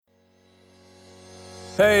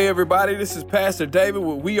Hey everybody, this is Pastor David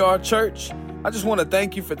with We Are Church. I just want to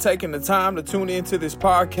thank you for taking the time to tune into this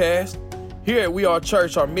podcast. Here at We Are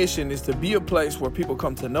Church, our mission is to be a place where people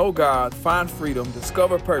come to know God, find freedom,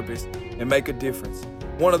 discover purpose, and make a difference.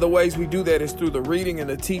 One of the ways we do that is through the reading and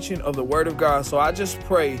the teaching of the Word of God. So I just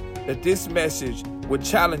pray that this message would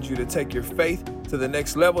challenge you to take your faith to the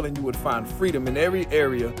next level and you would find freedom in every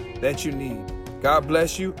area that you need. God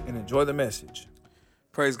bless you and enjoy the message.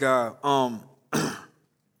 Praise God.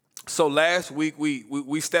 So last week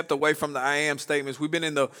we stepped away from the I am statements. We've been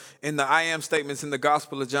in the I am statements in the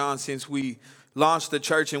Gospel of John since we launched the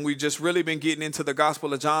church, and we've just really been getting into the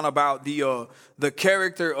Gospel of John about the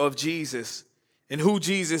character of Jesus and who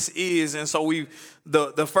Jesus is. And so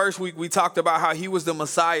the first week we talked about how he was the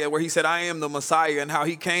Messiah, where he said, I am the Messiah, and how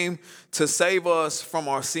he came to save us from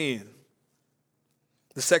our sin.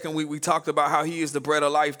 The second week, we talked about how he is the bread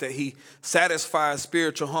of life, that he satisfies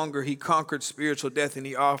spiritual hunger, he conquered spiritual death, and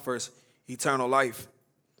he offers eternal life.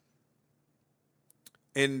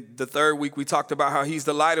 In the third week, we talked about how he's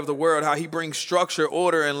the light of the world, how he brings structure,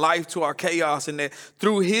 order, and life to our chaos, and that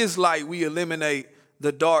through his light, we eliminate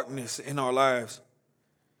the darkness in our lives.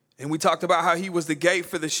 And we talked about how he was the gate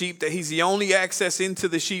for the sheep, that he's the only access into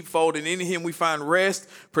the sheepfold, and in him we find rest,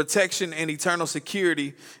 protection, and eternal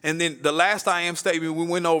security. And then the last I am statement we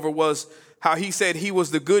went over was how he said he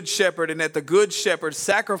was the good shepherd, and that the good shepherd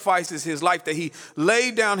sacrifices his life, that he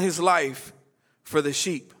laid down his life for the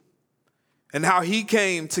sheep. And how he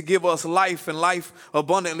came to give us life and life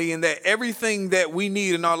abundantly, and that everything that we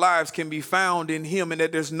need in our lives can be found in him, and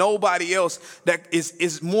that there's nobody else that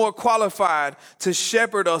is more qualified to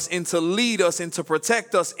shepherd us and to lead us and to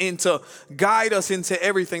protect us and to guide us into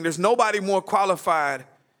everything. There's nobody more qualified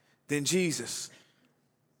than Jesus.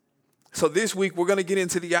 So this week we're going to get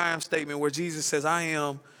into the I am statement where Jesus says, I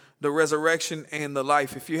am the resurrection and the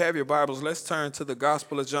life. If you have your Bibles, let's turn to the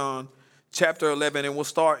Gospel of John, chapter 11, and we'll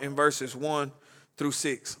start in verses 1 through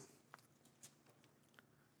 6.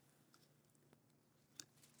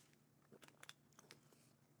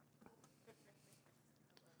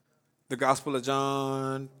 The Gospel of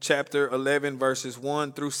John, chapter 11, verses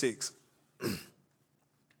 1 through 6.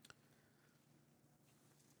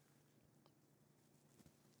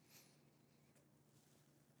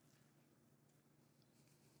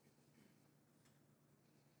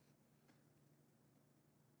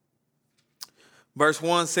 Verse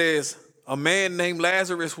 1 says, a man named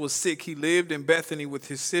Lazarus was sick. He lived in Bethany with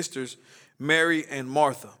his sisters, Mary and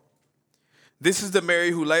Martha. This is the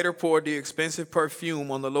Mary who later poured the expensive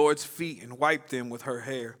perfume on the Lord's feet and wiped them with her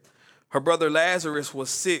hair. Her brother Lazarus was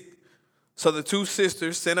sick. So the two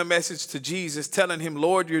sisters sent a message to Jesus telling him,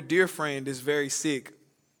 Lord, your dear friend is very sick.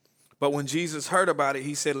 But when Jesus heard about it,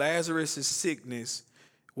 he said, Lazarus' sickness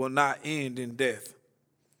will not end in death.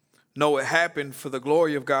 No, it happened for the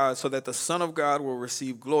glory of God, so that the Son of God will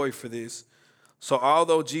receive glory for this. So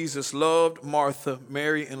although Jesus loved Martha,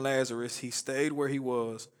 Mary, and Lazarus, he stayed where he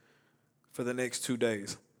was for the next 2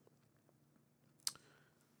 days.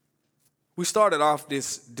 We started off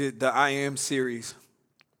the I Am series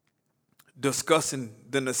discussing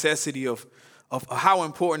the necessity of how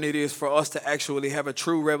important it is for us to actually have a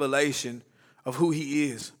true revelation of who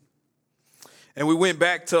he is. And we went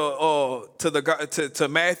back to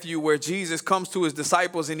Matthew, where Jesus comes to his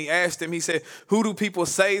disciples and he asked them, he said, who do people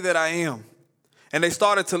say that I am? And they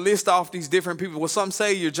started to list off these different people. Well, some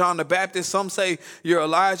say you're John the Baptist. Some say you're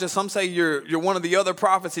Elijah. Some say you're one of the other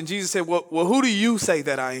prophets. And Jesus said, well, who do you say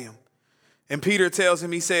that I am? And Peter tells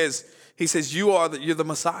him, he says, you're the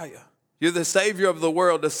Messiah. You're the Savior of the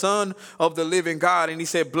world, the Son of the living God. And he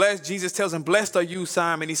said, Jesus tells him, blessed are you,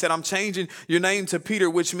 Simon. He said, I'm changing your name to Peter,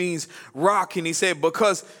 which means rock. And he said,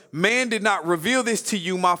 because man did not reveal this to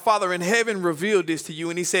you, my Father in heaven revealed this to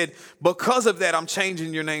you. And he said, because of that, I'm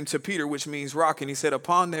changing your name to Peter, which means rock. And he said,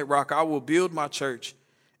 upon that rock, I will build my church,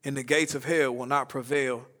 and the gates of hell will not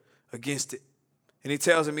prevail against it. And he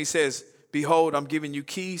tells him, he says, behold, I'm giving you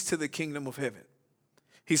keys to the kingdom of heaven.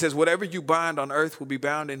 He says, whatever you bind on earth will be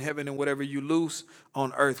bound in heaven, and whatever you loose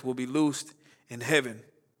on earth will be loosed in heaven.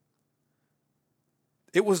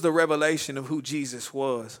 It was the revelation of who Jesus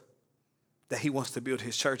was that he wants to build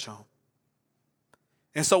his church on.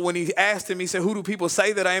 And so when he asked him, he said, who do people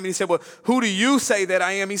say that I am? And he said, well, who do you say that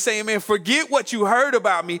I am? He's saying, man, forget what you heard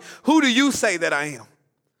about me. Who do you say that I am?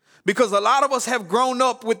 Because a lot of us have grown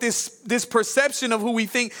up with this perception of who we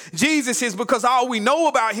think Jesus is, because all we know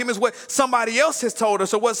about him is what somebody else has told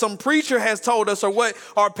us, or what some preacher has told us, or what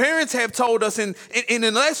our parents have told us. And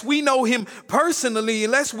unless we know him personally,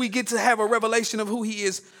 unless we get to have a revelation of who he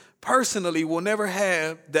is personally, we'll never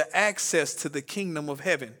have the access to the kingdom of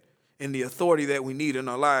heaven and the authority that we need in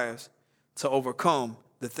our lives to overcome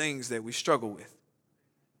the things that we struggle with.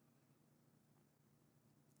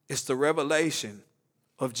 It's the revelation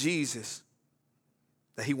of Jesus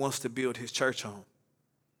that he wants to build his church on.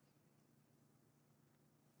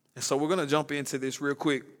 And so we're going to jump into this real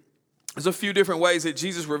quick. There's a few different ways that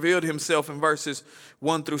Jesus revealed himself in verses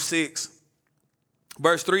 1 through 6.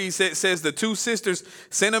 Verse 3 says the two sisters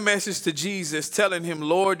sent a message to Jesus telling him,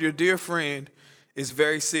 Lord, your dear friend is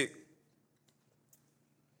very sick.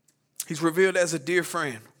 He's revealed as a dear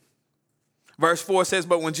friend. Verse 4 says,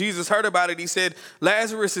 but when Jesus heard about it, he said,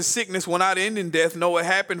 Lazarus' sickness will not end in death. No, it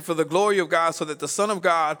happened for the glory of God, so that the Son of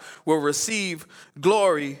God will receive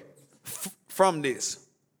glory from this.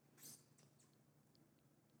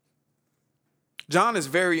 John is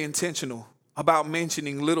very intentional about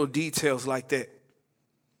mentioning little details like that.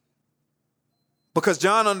 Because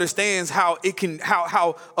John understands how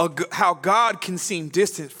God can seem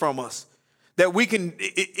distant from us. That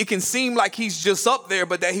it can seem like he's just up there,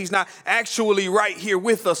 but that he's not actually right here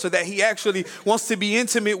with us, or that he actually wants to be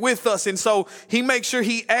intimate with us. And so he makes sure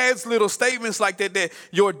he adds little statements like that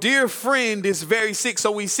your dear friend is very sick.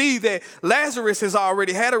 So we see that Lazarus has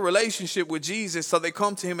already had a relationship with Jesus. So they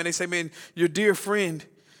come to him and they say, man, your dear friend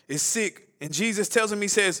is sick. And Jesus tells him, he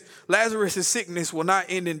says, Lazarus' sickness will not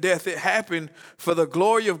end in death. It happened for the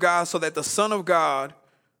glory of God, so that the Son of God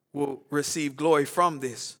will receive glory from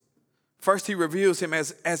this. First, he reveals him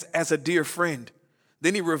as a dear friend.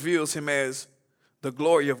 Then he reveals him as the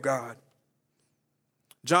glory of God.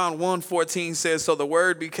 John 1:14 says, so the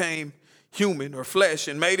Word became human or flesh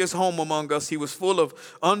and made his home among us. He was full of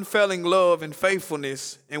unfailing love and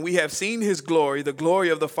faithfulness, and we have seen his glory, the glory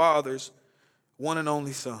of the Father's one and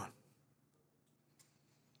only Son.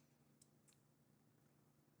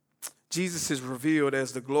 Jesus is revealed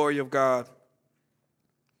as the glory of God.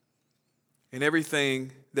 And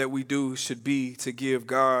everything that we do should be to give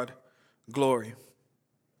God glory.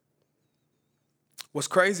 What's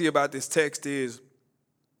crazy about this text is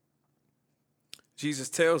Jesus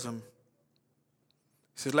tells him,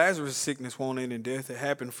 he says, Lazarus' sickness won't end in death. It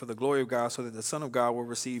happened for the glory of God, so that the Son of God will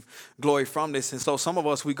receive glory from this. And so some of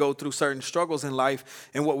us, we go through certain struggles in life,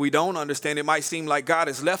 and what we don't understand, it might seem like God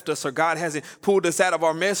has left us, or God hasn't pulled us out of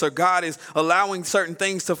our mess, or God is allowing certain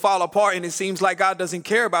things to fall apart, and it seems like God doesn't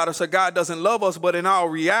care about us, or God doesn't love us. But in our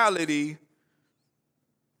reality,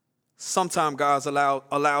 sometimes God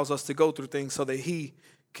allows us to go through things so that he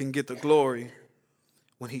can get the glory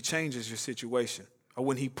when he changes your situation, or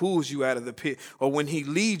when he pulls you out of the pit, or when he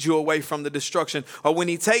leads you away from the destruction, or when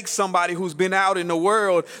he takes somebody who's been out in the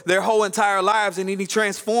world their whole entire lives and he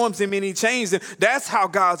transforms them and he changes them. That's how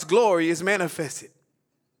God's glory is manifested.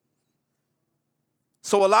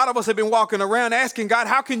 So a lot of us have been walking around asking God,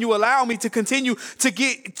 how can you allow me to continue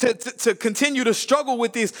to continue to struggle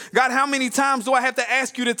with this? God, how many times do I have to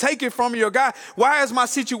ask you to take it from me? Or God, why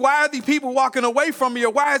are these people walking away from me?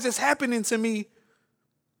 Or why is this happening to me?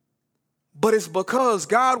 But it's because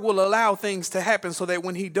God will allow things to happen so that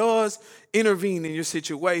when he does intervene in your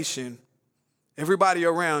situation, everybody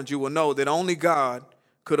around you will know that only God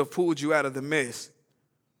could have pulled you out of the mess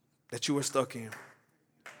that you were stuck in.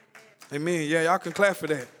 Amen. Yeah, y'all can clap for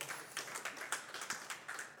that.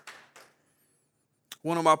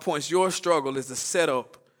 One of my points, your struggle is the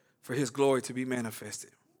setup for his glory to be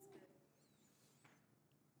manifested.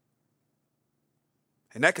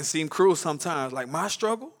 And that can seem cruel sometimes, like my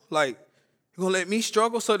struggle, like, you're going to let me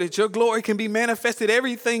struggle so that your glory can be manifested?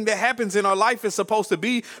 Everything that happens in our life is supposed to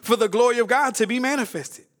be for the glory of God to be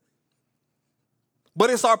manifested. But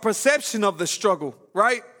it's our perception of the struggle,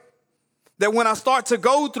 right? That when I start to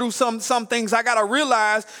go through some things, I got to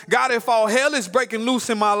realize, God, if all hell is breaking loose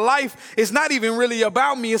in my life, it's not even really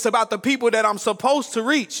about me. It's about the people that I'm supposed to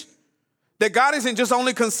reach. That God isn't just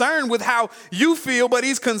only concerned with how you feel, but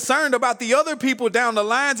he's concerned about the other people down the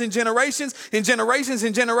lines and generations and generations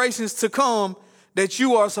and generations to come that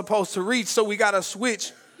you are supposed to reach. So we got to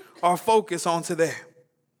switch our focus onto that.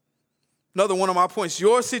 Another one of my points,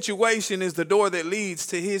 your situation is the door that leads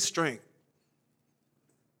to his strength.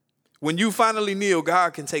 When you finally kneel,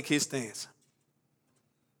 God can take his stance.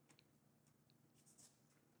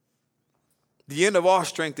 The end of our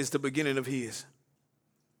strength is the beginning of his.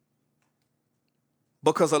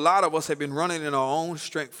 Because a lot of us have been running in our own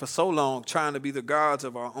strength for so long, trying to be the gods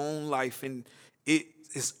of our own life. And it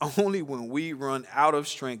is only when we run out of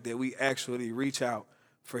strength that we actually reach out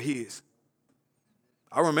for his.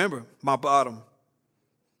 I remember my bottom.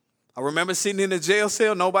 I remember sitting in a jail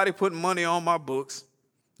cell, nobody putting money on my books.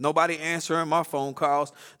 Nobody answering my phone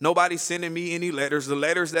calls. Nobody sending me any letters. The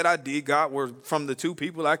letters that I did got were from the two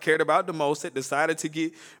people I cared about the most that decided to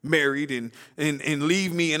get married and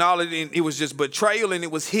leave me and all of it. And it was just betrayal, and it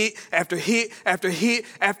was hit after hit after hit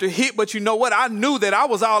after hit. But you know what? I knew that I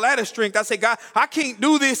was all out of strength. I said, God, I can't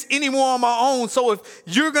do this anymore on my own. So if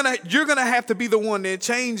you're gonna have to be the one that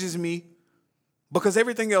changes me, because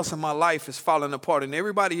everything else in my life is falling apart and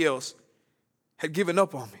everybody else had given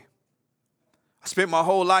up on me. I spent my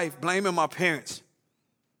whole life blaming my parents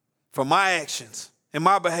for my actions and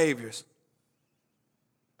my behaviors.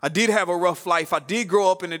 I did have a rough life. I did grow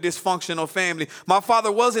up in a dysfunctional family. My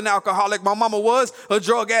father was an alcoholic. My mama was a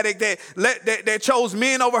drug addict that chose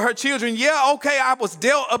men over her children. Yeah, okay, I was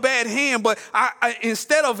dealt a bad hand, but I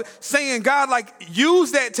instead of saying, God, like,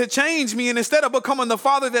 use that to change me, and instead of becoming the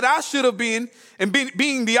father that I should have been and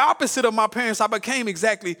being the opposite of my parents, I became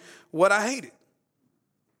exactly what I hated.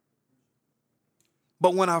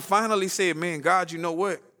 But when I finally said, man, God, you know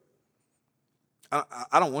what?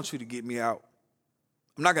 I don't want you to get me out.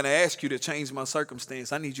 I'm not going to ask you to change my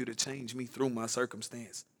circumstance. I need you to change me through my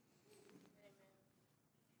circumstance.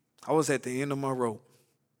 I was at the end of my rope,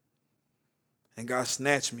 and God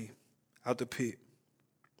snatched me out the pit.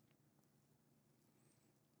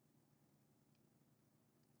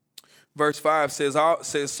 Verse 5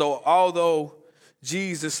 says, so although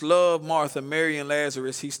Jesus loved Martha, Mary, and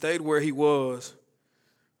Lazarus, he stayed where he was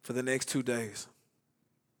for the next 2 days.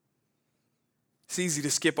 It's easy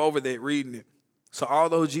to skip over that reading it. So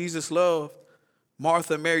although Jesus loved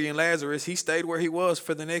Martha, Mary, and Lazarus, he stayed where he was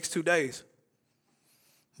for the next 2 days.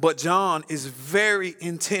 But John is very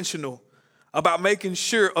intentional about making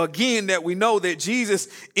sure, again, that we know that Jesus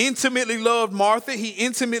intimately loved Martha, he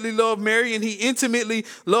intimately loved Mary, and he intimately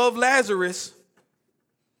loved Lazarus.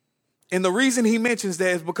 And the reason he mentions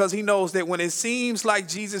that is because he knows that when it seems like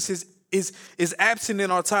Jesus is absent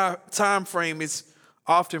in our time frame, it's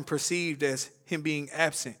often perceived as him being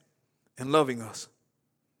absent and loving us.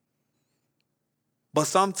 But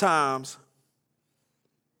sometimes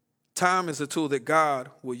time is a tool that God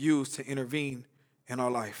will use to intervene in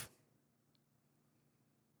our life.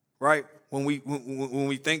 Right? When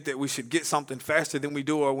we think that we should get something faster than we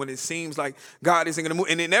do, or when it seems like God isn't going to move.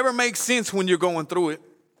 And it never makes sense when you're going through it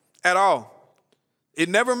at all. It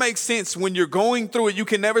never makes sense when you're going through it. You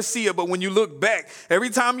can never see it. But when you look back,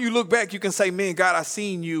 every time you look back, you can say, man, God, I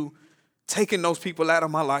seen you taking those people out of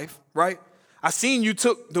my life, right? I seen you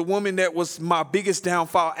took the woman that was my biggest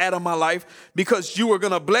downfall out of my life because you were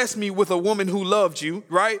going to bless me with a woman who loved you,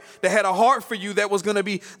 right? That had a heart for you, that was going to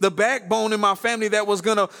be the backbone in my family, that was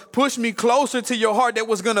going to push me closer to your heart, that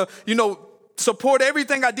was going to, support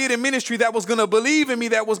everything I did in ministry, that was going to believe in me,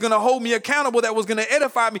 that was going to hold me accountable, that was going to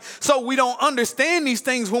edify me. So we don't understand these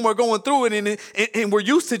things when we're going through it, and we're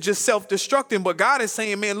used to just self-destructing. But God is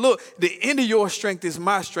saying, man, look, the end of your strength is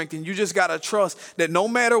my strength, and you just got to trust that no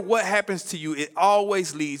matter what happens to you, it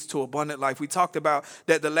always leads to abundant life. We talked about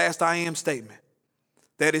that the last I am statement,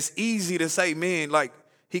 that it's easy to say, man, like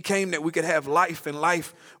he came that we could have life and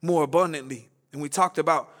life more abundantly. And we talked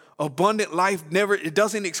about abundant life it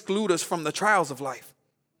doesn't exclude us from the trials of life,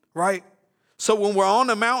 right? So when we're on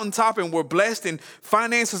the mountaintop and we're blessed and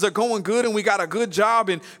finances are going good and we got a good job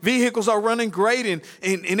and vehicles are running great and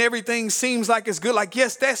everything seems like it's good, like,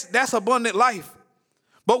 yes, that's abundant life.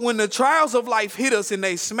 But when the trials of life hit us and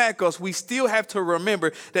they smack us, we still have to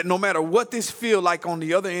remember that no matter what this feels like, on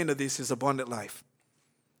the other end of this is abundant life.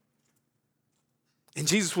 And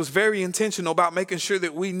Jesus was very intentional about making sure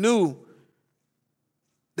that we knew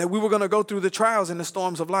that we were going to go through the trials and the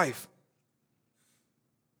storms of life.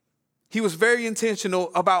 He was very intentional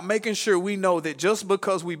about making sure we know that just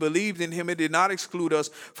because we believed in him, it did not exclude us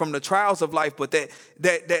from the trials of life, but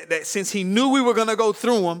that since he knew we were going to go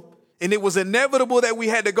through them, and it was inevitable that we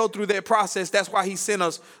had to go through that process, that's why he sent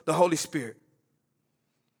us the Holy Spirit.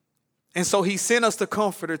 And so he sent us the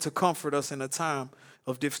Comforter to comfort us in a time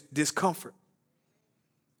of discomfort.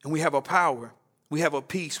 And we have a power, we have a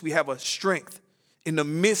peace, we have a strength in the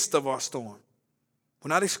midst of our storm. We're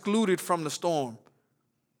not excluded from the storm,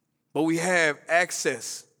 but we have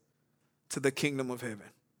access to the kingdom of heaven.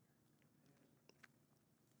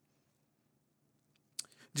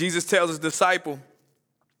 Jesus tells his disciples,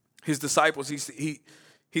 he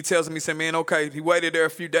tells them, he said, man, okay, he waited there a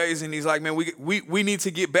few days and he's like, man, we need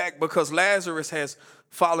to get back because Lazarus has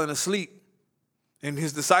fallen asleep. And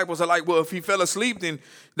his disciples are like, well, if he fell asleep, then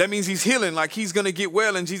that means he's healing, like he's going to get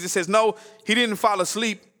well. And Jesus says, no, he didn't fall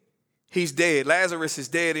asleep. He's dead. Lazarus is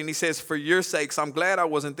dead. And he says, for your sakes, I'm glad I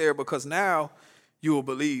wasn't there because now you will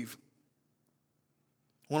believe.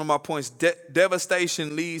 One of my points,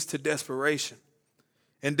 devastation leads to desperation.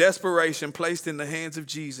 and desperation placed in the hands of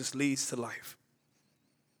Jesus leads to life,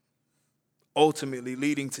 ultimately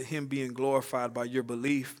leading to him being glorified by your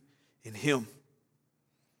belief in him.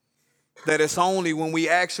 That it's only when we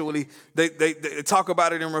actually, they talk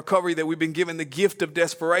about it in recovery, that we've been given the gift of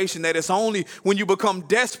desperation, that it's only when you become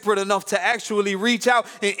desperate enough to actually reach out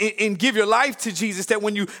and give your life to Jesus, that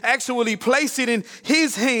when you actually place it in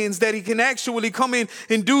his hands, that he can actually come in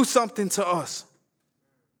and do something to us.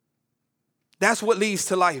 That's what leads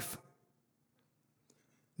to life.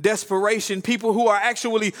 Desperation, people who are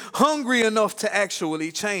actually hungry enough to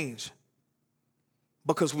actually change,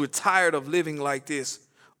 because we're tired of living like this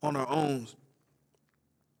on our own.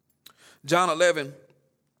 John 11,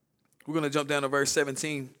 we're going to jump down to verse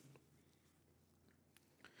 17.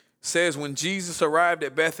 Says, when Jesus arrived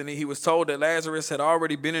at Bethany, he was told that Lazarus had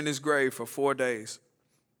already been in his grave for 4 days.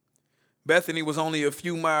 Bethany was only a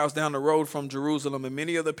few miles down the road from Jerusalem, and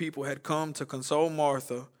many of the people had come to console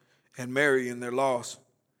Martha and Mary in their loss.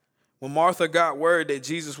 When Martha got word that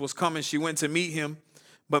Jesus was coming, she went to meet him,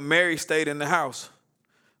 but Mary stayed in the house.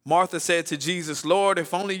 Martha said to Jesus, Lord,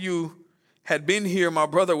 if only you had been here, my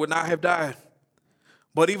brother would not have died.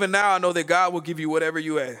 But even now I know that God will give you whatever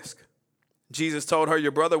you ask. Jesus told her,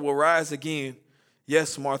 your brother will rise again.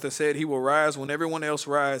 Yes, Martha said, he will rise when everyone else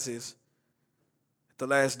rises at the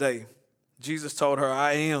last day. Jesus told her,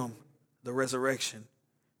 I am the resurrection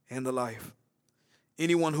and the life.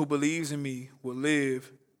 Anyone who believes in me will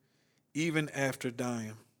live even after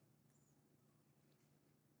dying.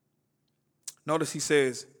 Notice he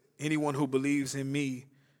says, anyone who believes in me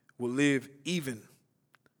will live even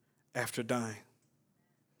after dying.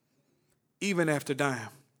 Even after dying.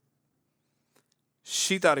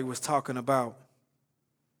 She thought he was talking about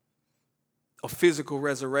a physical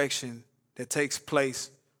resurrection that takes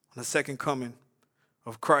place on the second coming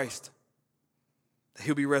of Christ. That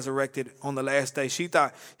he'll be resurrected on the last day. She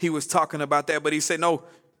thought he was talking about that, but he said, no,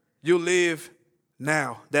 you'll live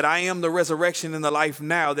now, that I am the resurrection and the life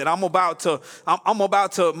now, that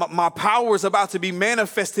my power is about to be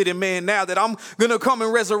manifested in man now, that I'm going to come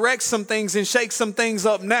and resurrect some things and shake some things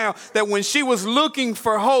up now. That when she was looking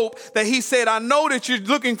for hope, that he said, I know that you're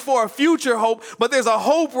looking for a future hope, but there's a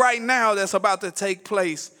hope right now that's about to take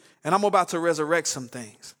place, and I'm about to resurrect some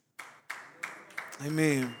things.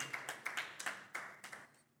 Amen.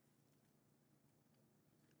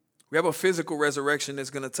 We have a physical resurrection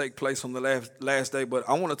that's going to take place on the last day, but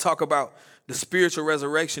I want to talk about the spiritual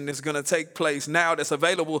resurrection that's going to take place now, that's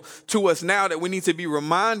available to us now, that we need to be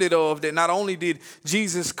reminded of, that not only did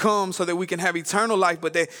Jesus come so that we can have eternal life,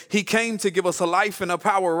 but that he came to give us a life and a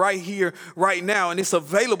power right here, right now, and it's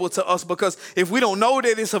available to us, because if we don't know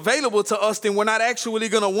that it's available to us, then we're not actually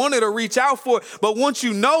going to want it or reach out for it. But once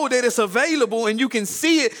you know that it's available and you can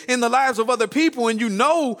see it in the lives of other people, and you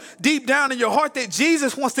know deep down in your heart that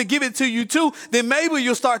Jesus wants to give it to you too, then maybe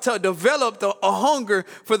you'll start to develop a hunger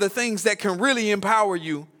for the things that can really empower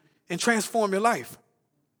you and transform your life.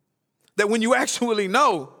 That when you actually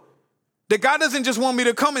know that God doesn't just want me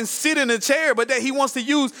to come and sit in a chair, but that he wants to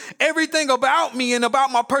use everything about me and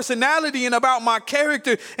about my personality and about my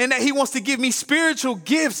character, and that he wants to give me spiritual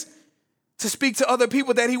gifts to speak to other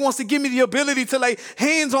people, that he wants to give me the ability to lay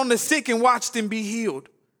hands on the sick and watch them be healed.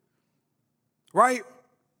 Right?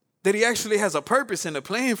 That he actually has a purpose and a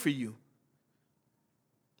plan for you.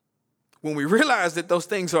 When we realize that those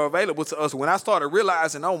things are available to us, when I started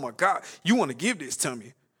realizing, oh my God, you want to give this to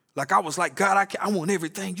me. Like I was like, God, I want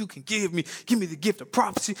everything you can give me. Give me the gift of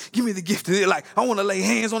prophecy. Give me the gift of it. Like, I want to lay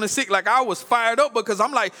hands on the sick. Like, I was fired up, because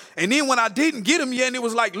I'm like, and then when I didn't get them yet, and it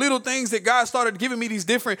was like little things that God started giving me these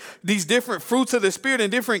different fruits of the Spirit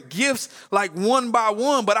and different gifts, like one by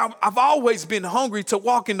one. But I've always been hungry to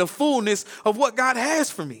walk in the fullness of what God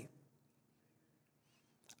has for me.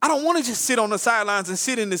 I don't want to just sit on the sidelines and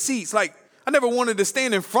sit in the seats. Like, I never wanted to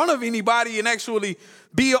stand in front of anybody and actually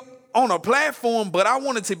be on a platform, but I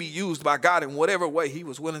wanted to be used by God in whatever way he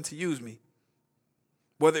was willing to use me.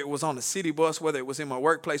 Whether it was on the city bus, whether it was in my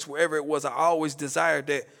workplace, wherever it was, I always desired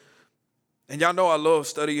that. And y'all know I love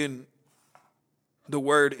studying the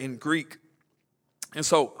word in Greek. And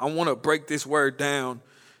so I want to break this word down,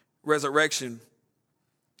 resurrection,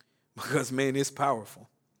 because, man, it's powerful.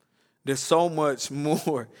 There's so much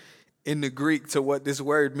more in the Greek to what this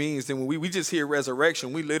word means than when we just hear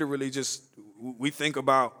resurrection. We literally we think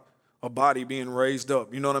about a body being raised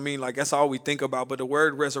up. You know what I mean? Like, that's all we think about. But the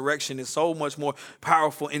word resurrection is so much more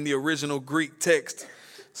powerful in the original Greek text.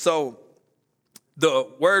 So the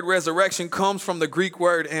word resurrection comes from the Greek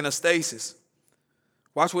word anastasis.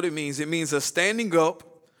 Watch what it means. It means a standing up,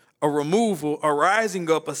 a removal, a rising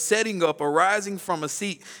up, a setting up, a rising from a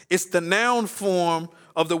seat. It's the noun form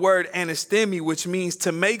of the word anastemi, which means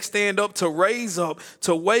to make, stand up, to raise up,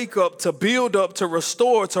 to wake up, to build up, to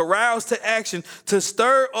restore, to rouse to action, to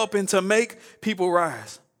stir up, and to make people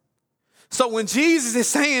rise. So when Jesus is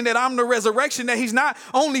saying that I'm the resurrection, that he's not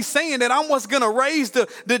only saying that I'm what's going to raise the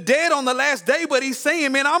dead on the last day, but he's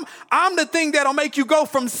saying, man, I'm the thing that'll make you go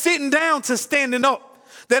from sitting down to standing up.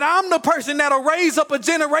 That I'm the person that'll raise up a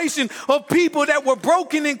generation of people that were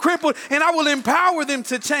broken and crippled, and I will empower them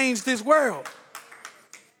to change this world.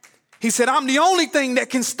 He said, I'm the only thing that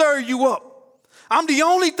can stir you up. I'm the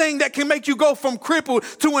only thing that can make you go from crippled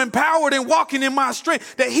to empowered and walking in my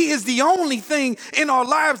strength. That he is the only thing in our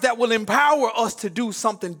lives that will empower us to do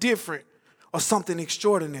something different or something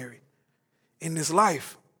extraordinary in this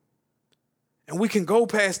life. And we can go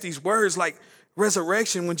past these words like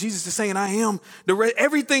resurrection when Jesus is saying, I am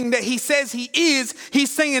everything that he says he is.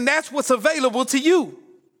 He's saying that's what's available to you.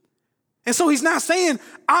 And so he's not saying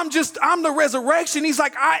I'm the resurrection. He's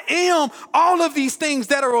like, I am all of these things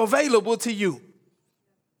that are available to you.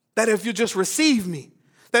 That if you just receive me,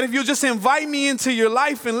 that if you just invite me into your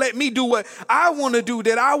life and let me do what I want to do,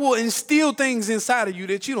 that I will instill things inside of you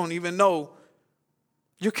that you don't even know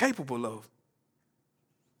you're capable of.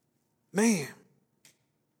 Man.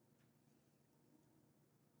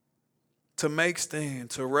 To make stand,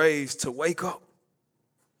 to raise, to wake up.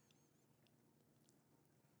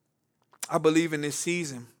 I believe in this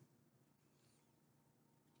season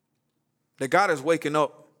that God is waking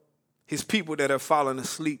up his people that have fallen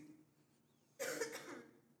asleep.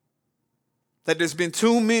 That there's been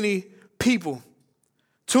too many people,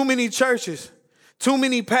 too many churches, too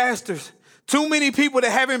many pastors, too many people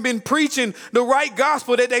that haven't been preaching the right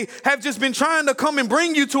gospel, that they have just been trying to come and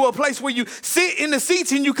bring you to a place where you sit in the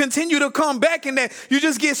seats and you continue to come back and that you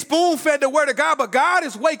just get spoon-fed the word of God. But God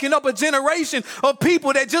is waking up a generation of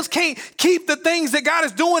people that just can't keep the things that God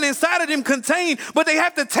is doing inside of them contained, but they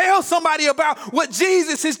have to tell somebody about what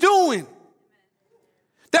Jesus is doing.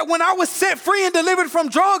 That when I was set free and delivered from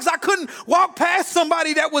drugs, I couldn't walk past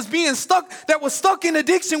somebody that was stuck in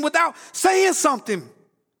addiction without saying something.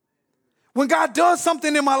 When God does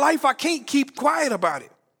something in my life, I can't keep quiet about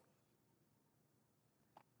it.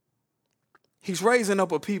 He's raising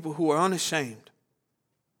up a people who are unashamed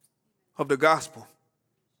of the gospel.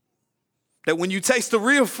 That when you taste the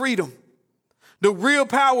real freedom, the real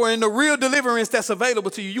power, and the real deliverance that's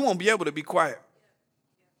available to you, you won't be able to be quiet.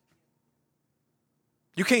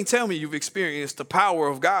 You can't tell me you've experienced the power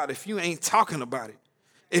of God if you ain't talking about it.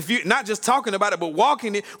 If you're not just talking about it, but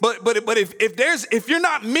walking it. But if you're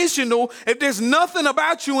not missional, if there's nothing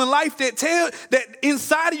about you in life that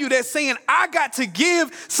inside of you that's saying, I got to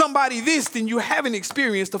give somebody this, then you haven't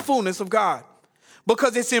experienced the fullness of God.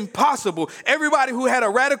 Because it's impossible. Everybody who had a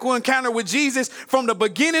radical encounter with Jesus from the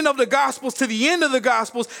beginning of the Gospels to the end of the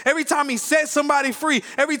Gospels, every time he set somebody free,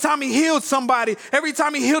 every time he healed somebody, every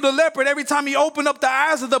time he healed a leopard, every time he opened up the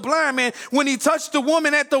eyes of the blind man, when he touched the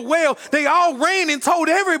woman at the well, they all ran and told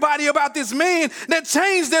everybody about this man that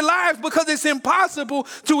changed their lives, because it's impossible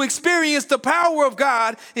to experience the power of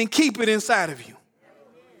God and keep it inside of you.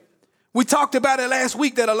 We talked about it last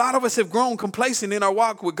week that a lot of us have grown complacent in our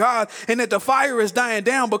walk with God and that the fire is dying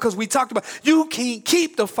down because we talked about you can't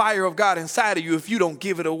keep the fire of God inside of you if you don't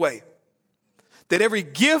give it away. That every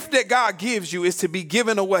gift that God gives you is to be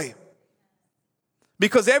given away.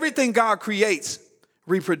 Because everything God creates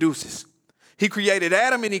reproduces. He created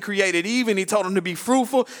Adam and he created Eve and he told them to be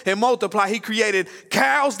fruitful and multiply. He created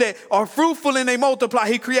cows that are fruitful and they multiply.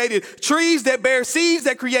 He created trees that bear seeds,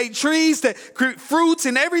 that create trees, that create fruits,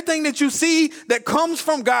 and everything that you see that comes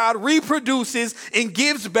from God reproduces and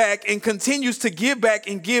gives back and continues to give back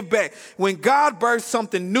and give back. When God births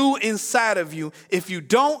something new inside of you, if you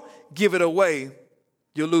don't give it away,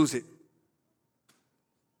 you'll lose it.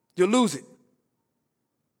 You'll lose it.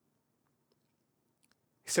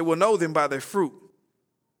 He said, well, know them by their fruit.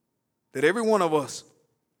 That every one of us,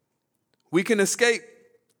 we can escape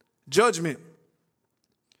judgment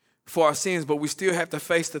for our sins, but we still have to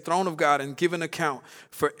face the throne of God and give an account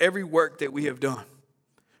for every work that we have done.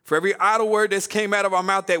 For every idle word that's came out of our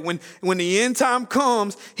mouth, that when the end time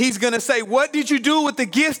comes, he's going to say, what did you do with the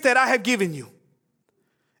gifts that I have given you?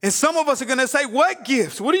 And some of us are going to say, what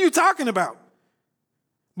gifts? What are you talking about?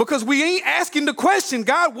 Because we ain't asking the question,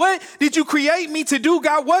 God, what did you create me to do?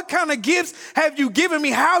 God, what kind of gifts have you given me?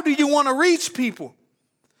 How do you want to reach people?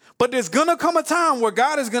 But there's going to come a time where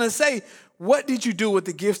God is going to say, what did you do with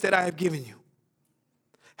the gifts that I have given you?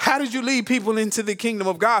 How did you lead people into the kingdom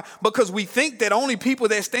of God? Because we think that only people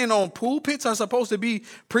that stand on pulpits are supposed to be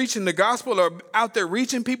preaching the gospel or out there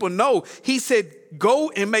reaching people. No, he said, go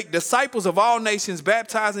and make disciples of all nations,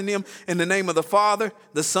 baptizing them in the name of the Father,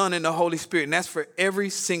 the Son, and the Holy Spirit. And that's for every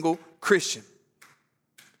single Christian,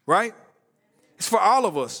 right? It's for all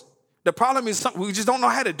of us. The problem is we just don't know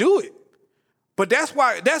how to do it. But that's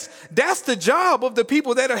why that's the job of the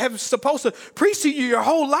people that are supposed to preach to you your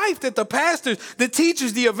whole life, that the pastors, the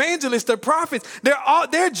teachers, the evangelists, the prophets,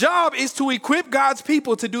 their job is to equip God's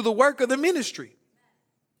people to do the work of the ministry.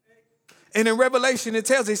 And in Revelation, it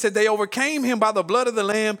tells, he said, they overcame him by the blood of the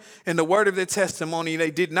Lamb and the word of their testimony. They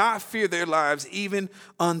did not fear their lives even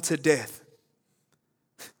unto death.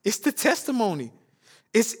 It's the testimony.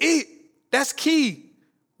 It's it. That's key.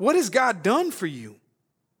 What has God done for you?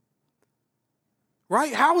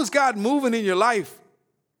 Right? How is God moving in your life?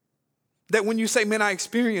 That when you say, man, I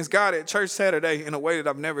experienced God at church Saturday in a way that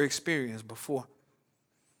I've never experienced before.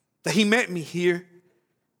 That he met me here.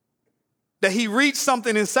 That he reached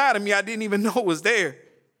something inside of me I didn't even know was there.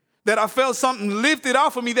 That I felt something lifted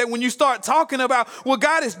off of me, that when you start talking about what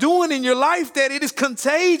God is doing in your life, that it is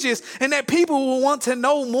contagious and that people will want to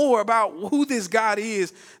know more about who this God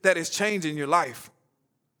is that is changing your life.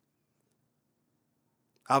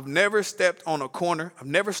 I've never stepped on a corner. I've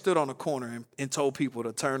never stood on a corner and told people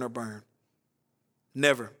to turn or burn.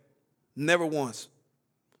 Never. Never once.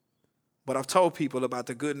 But I've told people about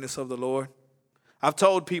the goodness of the Lord. I've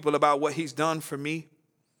told people about what he's done for me.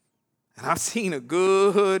 And I've seen a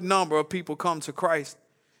good number of people come to Christ.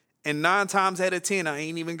 And 9 times out of 10, I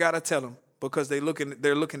ain't even got to tell them because they're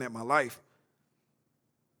looking at my life.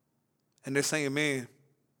 And they're saying, man,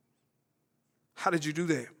 how did you do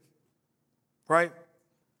that? Right?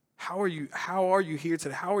 How are you here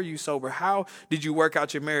today? How are you sober? How did you work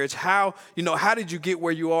out your marriage? How did you get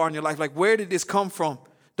where you are in your life? Like, where did this come from?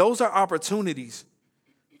 Those are opportunities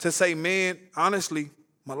to say, man, honestly,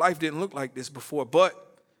 my life didn't look like this before,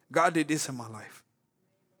 but God did this in my life.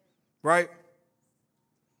 Right?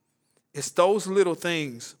 It's those little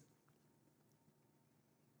things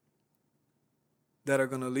that are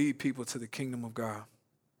going to lead people to the kingdom of God.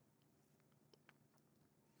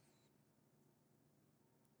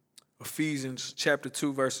 Ephesians chapter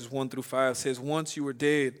 2, verses 1 through 5 says, once you were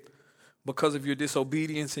dead because of your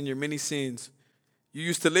disobedience and your many sins. You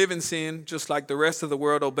used to live in sin just like the rest of the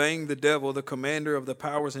world, obeying the devil, the commander of the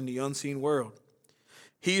powers in the unseen world.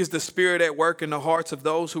 He is the spirit at work in the hearts of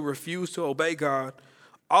those who refuse to obey God.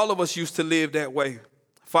 All of us used to live that way,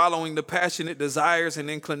 following the passionate desires and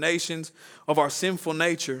inclinations of our sinful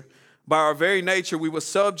nature. By our very nature, we were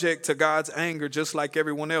subject to God's anger just like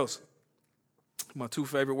everyone else. My 2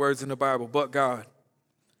 favorite words in the Bible, but God.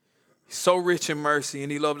 He's so rich in mercy,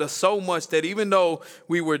 and he loved us so much that even though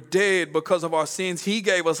we were dead because of our sins, he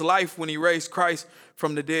gave us life when he raised Christ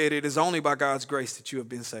from the dead. It is only by God's grace that you have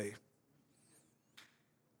been saved.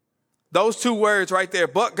 Those 2 words right there,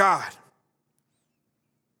 but God.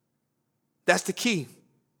 That's the key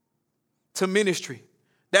to ministry.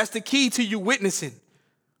 That's the key to you witnessing.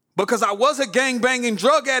 Because I was a gang-banging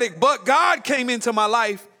drug addict, but God came into my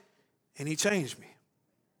life and he changed me.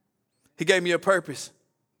 He gave me a purpose.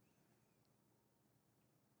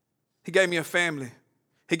 He gave me a family.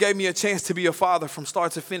 He gave me a chance to be a father from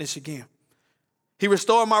start to finish again. He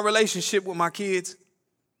restored my relationship with my kids.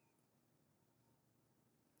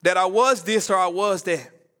 That I was this or I was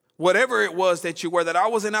that. Whatever it was that you were, that I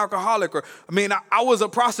was an alcoholic or, I was a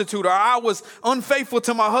prostitute or I was unfaithful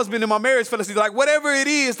to my husband in my marriage felicity. Like whatever it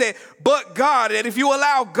is that, but God, that if you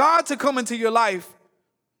allow God to come into your life,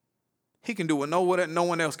 he can do what no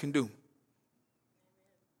one else can do.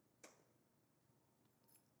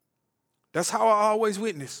 That's how I always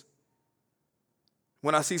witness.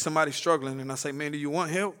 When I see somebody struggling and I say, man, do you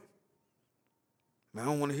want help? Man, I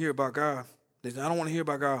don't want to hear about God. I don't want to hear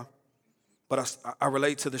about God. But I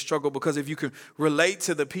relate to the struggle because if you can relate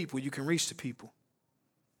to the people, you can reach the people.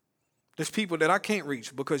 There's people that I can't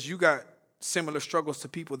reach because you got similar struggles to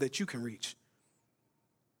people that you can reach.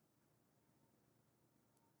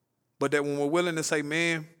 But that when we're willing to say,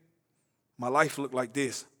 man, my life looked like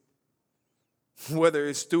this. Whether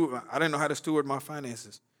it's I didn't know how to steward my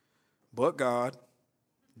finances. But God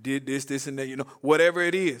did this, and that, whatever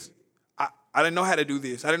it is. I didn't know how to do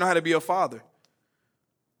this. I didn't know how to be a father.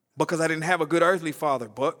 Because I didn't have a good earthly father.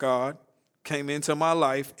 But God came into my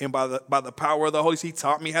life, and by the power of the Holy Spirit, he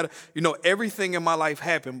taught me how to, everything in my life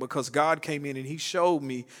happened because God came in and he showed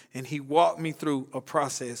me and he walked me through a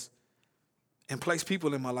process and placed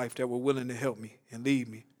people in my life that were willing to help me and lead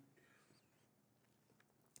me.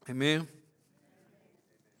 Amen.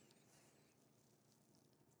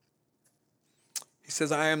 He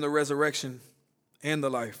says, I am the resurrection and the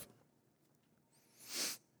life.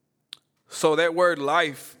 So that word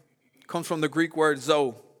life comes from the Greek word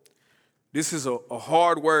zoe. This is a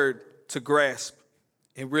hard word to grasp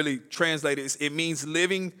and really translate it. It means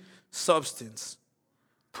living substance,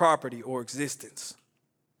 property, or existence.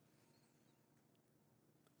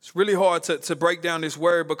 It's really hard to break down this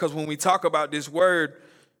word because when we talk about this word,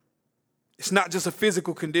 it's not just a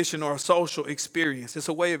physical condition or a social experience. It's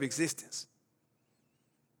a way of existence.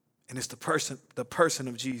 And it's the person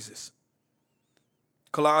of Jesus.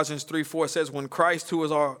 Colossians 3:4 says, when Christ,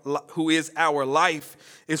 who is our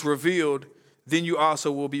life, is revealed, then you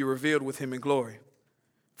also will be revealed with him in glory.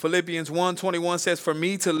 Philippians 1:21 says, for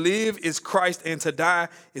me to live is Christ and to die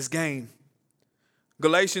is gain.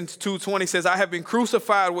 Galatians 2:20 says, I have been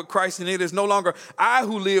crucified with Christ, and it is no longer I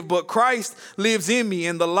who live, but Christ lives in me.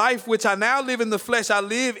 And the life which I now live in the flesh, I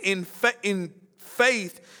live in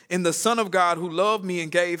faith in the Son of God who loved me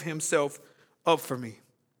and gave himself up for me.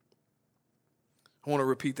 I want to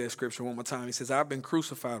repeat that scripture one more time. He says, I've been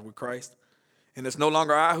crucified with Christ, and it's no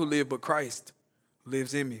longer I who live, but Christ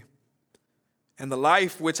lives in me. And the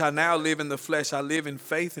life which I now live in the flesh, I live in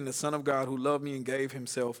faith in the Son of God who loved me and gave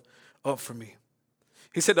himself up for me.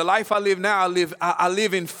 He said, the life I live now, I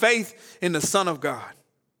live in faith in the Son of God.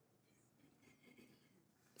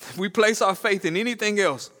 If we place our faith in anything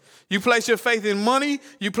else, you place your faith in money,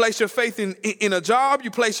 you place your faith in a job, you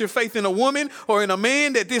place your faith in a woman or in a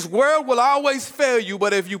man, that this world will always fail you.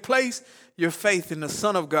 But if you place your faith in the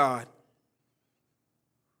Son of God,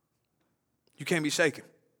 you can't be shaken.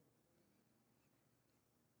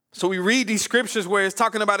 So we read these scriptures where it's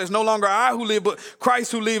talking about it's no longer I who live, but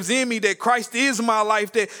Christ who lives in me, that Christ is my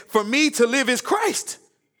life, that for me to live is Christ.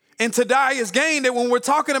 And to die is gain. That when we're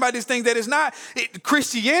talking about these things, that it's not,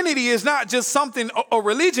 Christianity is not just something, a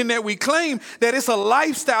religion that we claim, that it's a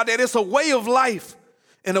lifestyle, that it's a way of life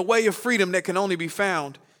and a way of freedom that can only be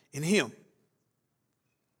found in him.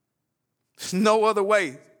 There's no other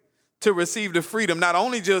way to receive the freedom, not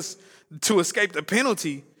only just to escape the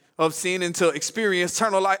penalty of sin and to experience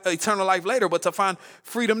eternal life later, but to find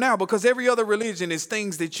freedom now. Because every other religion is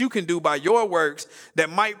things that you can do by your works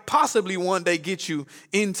that might possibly one day get you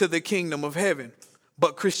into the kingdom of heaven.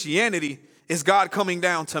 But Christianity is God coming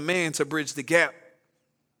down to man to bridge the gap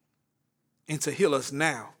and to heal us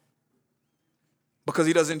now. Because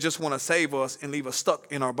he doesn't just want to save us and leave us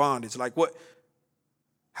stuck in our bondage. Like what?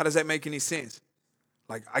 How does that make any sense?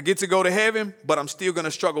 Like, I get to go to heaven, but I'm still going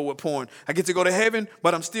to struggle with porn. I get to go to heaven,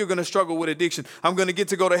 but I'm still going to struggle with addiction. I'm going to get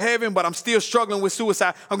to go to heaven, but I'm still struggling with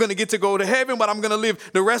suicide. I'm going to get to go to heaven, but I'm going to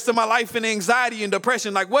live the rest of my life in anxiety and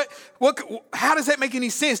depression. Like, how does that make any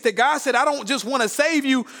sense? That God said, I don't just want to save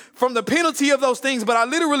you from the penalty of those things, but I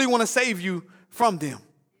literally want to save you from them.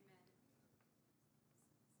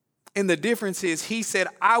 And the difference is, he said,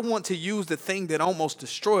 I want to use the thing that almost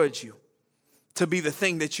destroyed you to be the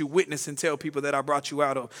thing that you witness and tell people that I brought you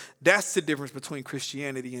out of. That's the difference between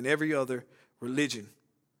Christianity and every other religion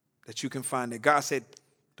that you can find. That God said,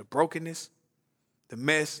 the brokenness, the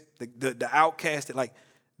mess, the outcast, like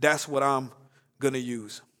that's what I'm going to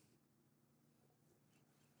use.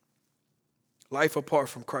 Life apart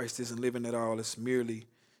from Christ isn't living at all. It's merely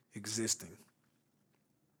existing.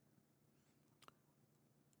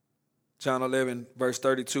 John 11, verse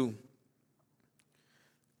 32.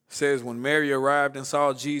 Says, when Mary arrived and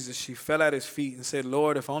saw Jesus, she fell at his feet and said,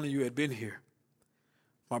 Lord, if only you had been here,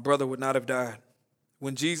 my brother would not have died.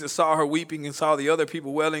 When Jesus saw her weeping and saw the other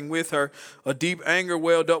people wailing with her, a deep anger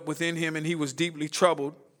welled up within him, and he was deeply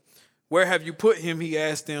troubled. Where have you put him? He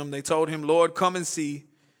asked them. They told him, Lord, come and see.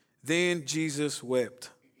 Then Jesus wept.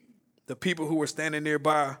 The people who were standing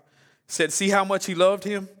nearby said, see how much he loved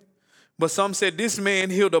him? But some said, this man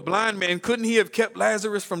healed a blind man. Couldn't he have kept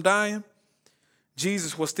Lazarus from dying?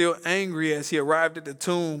 Jesus was still angry as he arrived at the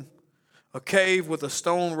tomb, a cave with a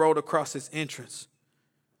stone rolled across its entrance.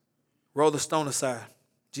 Roll the stone aside,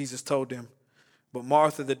 Jesus told them. But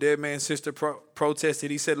Martha, the dead man's sister,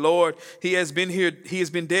 protested. He said, Lord, he has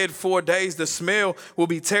been dead 4 days. The smell will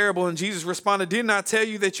be terrible. And Jesus responded, didn't I tell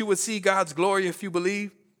you that you would see God's glory if you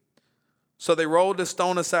believe? So they rolled the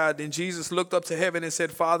stone aside. Then Jesus looked up to heaven and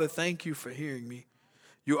said, Father, thank you for hearing me.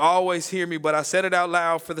 You always hear me, but I said it out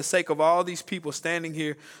loud for the sake of all these people standing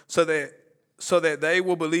here so that they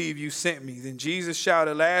will believe you sent me. Then Jesus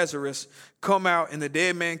shouted, Lazarus, come out. And the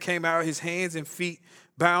dead man came out, his hands and feet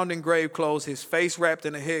bound in grave clothes, his face wrapped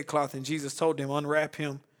in a headcloth. And Jesus told them, unwrap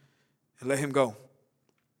him and let him go.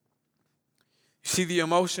 You see the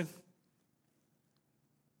emotion?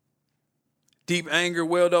 Deep anger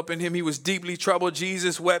welled up in him. He was deeply troubled.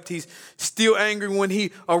 Jesus wept. He's still angry when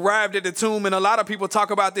he arrived at the tomb. And a lot of people talk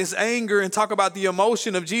about this anger and talk about the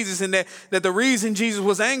emotion of Jesus, and that the reason Jesus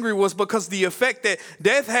was angry was because the effect that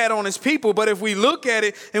death had on his people. But if we look at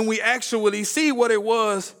it and we actually see what it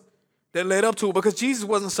was that led up to it, because Jesus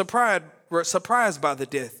wasn't surprised by the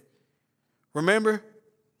death. Remember?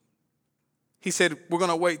 He said, we're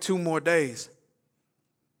going to wait 2 more days.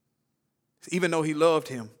 Even though he loved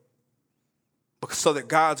him. So that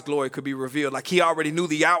God's glory could be revealed. Like he already knew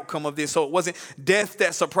the outcome of this. So it wasn't death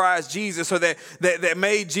that surprised Jesus or that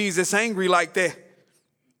made Jesus angry like that.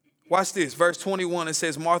 Watch this. Verse 21, it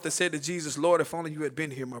says, Martha said to Jesus, Lord, if only you had been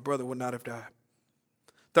here, my brother would not have died.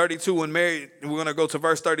 32, when Mary, we're going to go to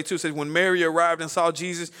verse 32, says, when Mary arrived and saw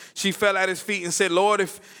Jesus, she fell at his feet and said, Lord,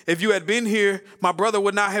 if you had been here, my brother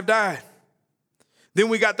would not have died. Then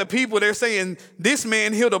we got the people, they're saying, this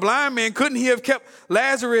man healed a blind man. Couldn't he have kept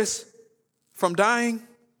Lazarus from dying?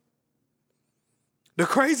 The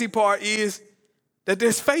crazy part is that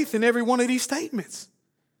there's faith in every one of these statements.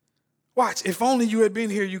 Watch, if only you had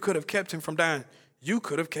been here, you could have kept him from dying. You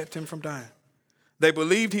could have kept him from dying. They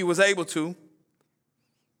believed he was able to,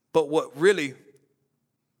 but what really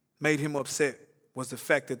made him upset was the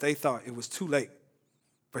fact that they thought it was too late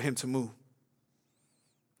for him to move.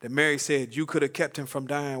 That Mary said, you could have kept him from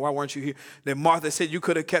dying. Why weren't you here? That Martha said, you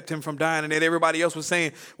could have kept him from dying. And then everybody else was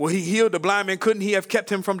saying, well, he healed the blind man. Couldn't he have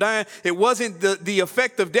kept him from dying? It wasn't the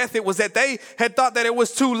effect of death. It was that they had thought that it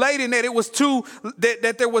was too late and that it was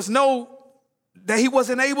that there was that he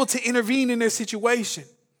wasn't able to intervene in their situation.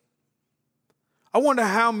 I wonder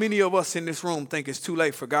how many of us in this room think it's too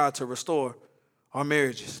late for God to restore our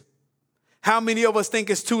marriages. How many of us think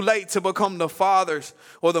it's too late to become the fathers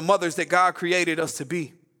or the mothers that God created us to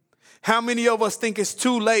be? How many of us think it's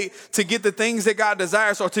too late to get the things that God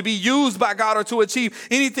desires or to be used by God or to achieve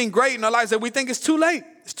anything great in our lives that we think it's too late?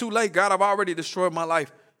 It's too late. God, I've already destroyed my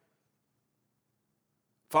life.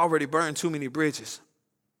 I've already burned too many bridges.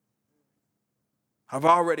 I've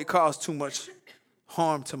already caused too much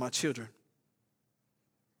harm to my children.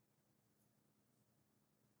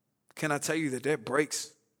 Can I tell you that breaks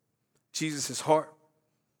Jesus' heart?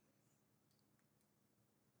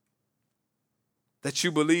 That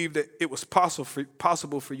you believe that it was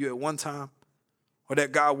possible for you at one time, or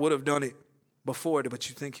that God would have done it before, but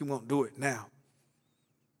you think he won't do it now.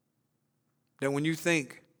 That when you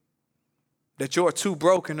think that you're too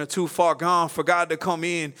broken or too far gone for God to come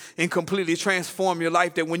in and completely transform your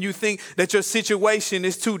life, that when you think that your situation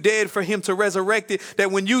is too dead for him to resurrect it,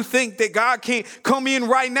 that when you think that God can't come in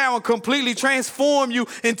right now and completely transform you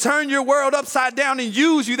and turn your world upside down and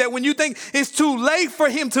use you, that when you think it's too late for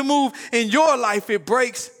him to move in your life, it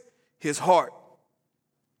breaks his heart.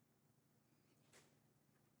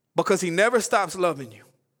 Because he never stops loving you.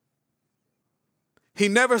 He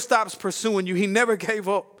never stops pursuing you. He never gave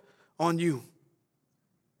up on you.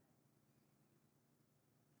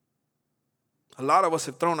 A lot of us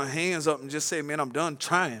have thrown our hands up and just said, man, I'm done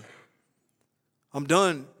trying. I'm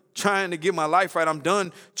done trying to get my life right. I'm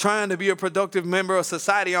done trying to be a productive member of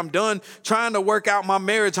society. I'm done trying to work out my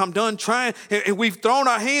marriage. I'm done trying. And we've thrown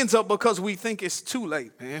our hands up because we think it's too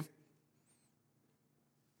late, man.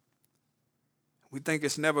 We think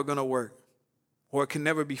it's never going to work, or it can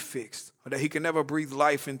never be fixed, or that he can never breathe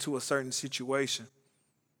life into a certain situation.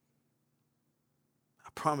 I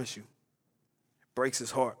promise you, it breaks his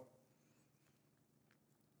heart.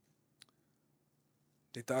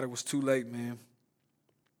 They thought it was too late, man.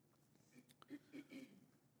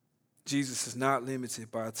 Jesus is not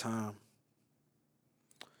limited by time.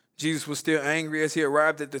 Jesus was still angry as he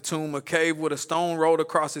arrived at the tomb, a cave with a stone rolled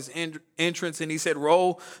across his entrance, and he said,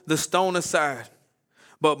 roll the stone aside.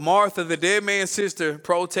 But Martha, the dead man's sister,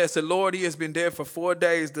 protested, Lord, he has been dead for 4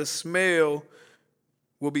 days. The smell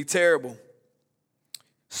will be terrible.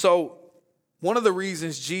 So one of the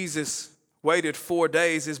reasons Jesus waited 4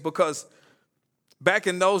 days is because back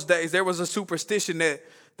in those days, there was a superstition that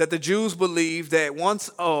the Jews believed that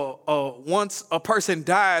once a person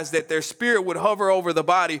dies, that their spirit would hover over the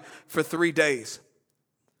body for 3 days.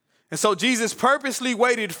 And so Jesus purposely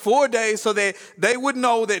waited 4 days so that they would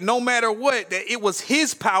know that no matter what, that it was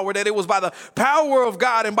his power, that it was by the power of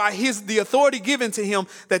God and by the authority given to him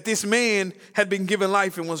that this man had been given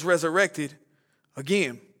life and was resurrected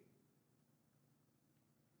again.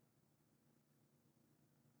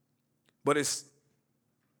 But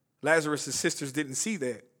Lazarus' sisters didn't see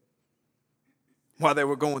that while they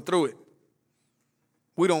were going through it.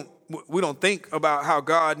 We don't think about how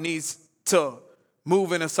God needs to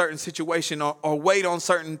move in a certain situation or wait on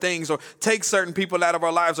certain things or take certain people out of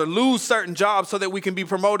our lives or lose certain jobs so that we can be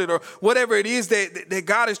promoted or whatever it is that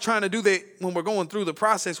God is trying to do, that when we're going through the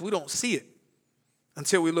process, we don't see it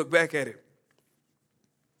until we look back at it.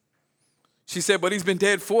 She said, but he's been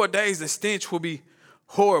dead 4 days. The stench will be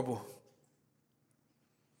horrible.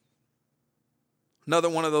 Another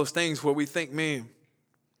one of those things where we think, man,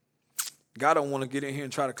 God don't want to get in here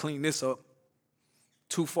and try to clean this up.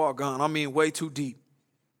 Too far gone. I mean, way too deep.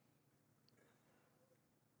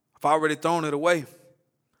 I've already thrown it away.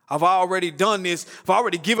 I've already done this. I've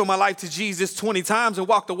already given my life to Jesus 20 times and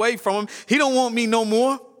walked away from him. He don't want me no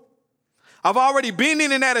more. I've already been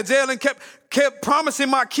in and out of jail and kept promising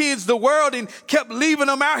my kids the world and kept leaving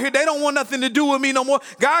them out here. They don't want nothing to do with me no more.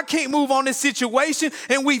 God can't move on this situation.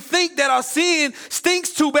 And we think that our sin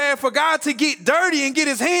stinks too bad for God to get dirty and get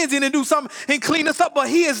his hands in and do something and clean us up. But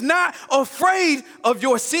he is not afraid of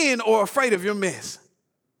your sin or afraid of your mess.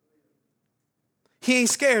 He ain't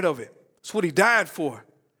scared of it. That's what he died for.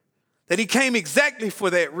 That he came exactly for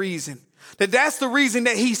that reason. That's the reason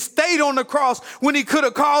that he stayed on the cross when he could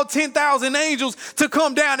have called 10,000 angels to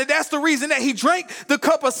come down. And that's the reason that he drank the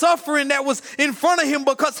cup of suffering that was in front of him,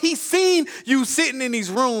 because he's seen you sitting in these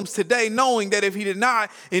rooms today knowing that if he did not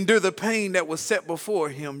endure the pain that was set before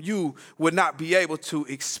him, you would not be able to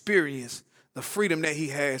experience the freedom that he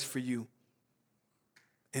has for you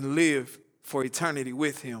and live for eternity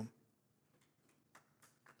with him.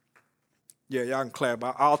 Yeah, y'all can clap.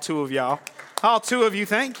 All two of y'all. All two of you,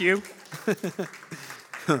 thank you.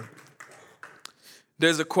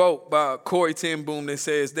 There's a quote by Corrie ten Boom that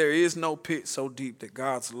says, there is no pit so deep that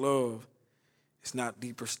God's love is not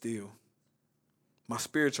deeper still. My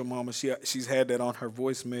spiritual mama, she's had that on her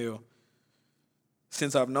voicemail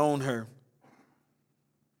since I've known her.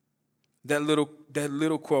 That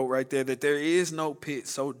little quote right there, that there is no pit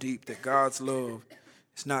so deep that God's love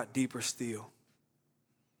is not deeper still.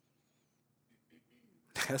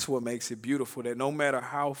 That's what makes it beautiful, that no matter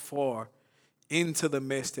how far into the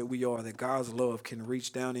mess that we are, that God's love can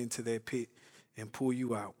reach down into that pit and pull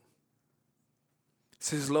you out. It's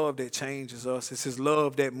his love that changes us. It's his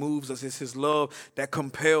love that moves us. It's his love that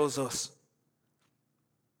compels us.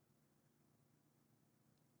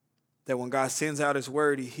 That when God sends out his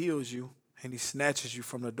word, he heals you and he snatches you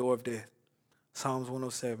from the door of death. Psalms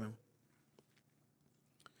 107.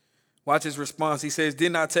 Watch his response. He says,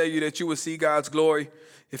 didn't I tell you that you would see God's glory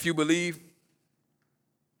if you believe?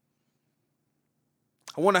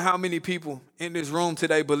 I wonder how many people in this room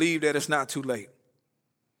today believe that it's not too late.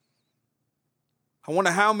 I wonder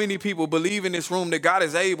how many people believe in this room that God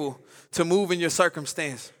is able to move in your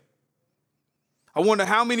circumstance. I wonder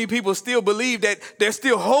how many people still believe that there's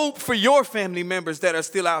still hope for your family members that are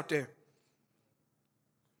still out there.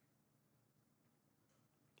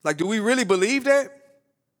 Like, do we really believe that?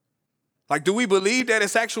 Like, do we believe that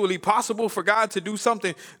it's actually possible for God to do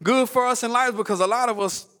something good for us in life? Because a lot of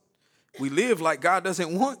us, we live like God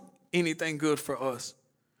doesn't want anything good for us,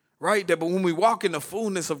 right? But when we walk in the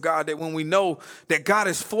fullness of God, that when we know that God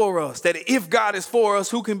is for us, that if God is for us,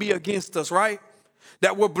 who can be against us, right?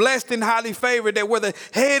 That we're blessed and highly favored, that we're the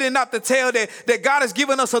head and not the tail, that God has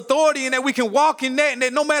given us authority and that we can walk in that, and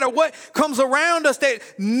that no matter what comes around us, that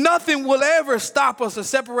nothing will ever stop us or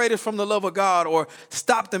separate us from the love of God or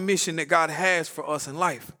stop the mission that God has for us in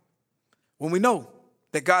life. When we know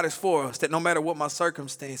that God is for us, that no matter what my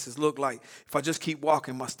circumstances look like, if I just keep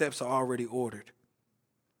walking, my steps are already ordered.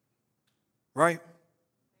 Right?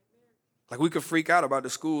 Like, we could freak out about the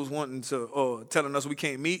schools wanting to, telling us we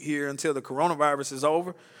can't meet here until the coronavirus is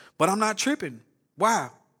over. But I'm not tripping. Why?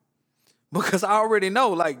 Because I already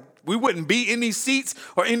know, like, we wouldn't be in these seats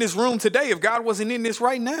or in this room today if God wasn't in this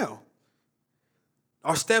right now.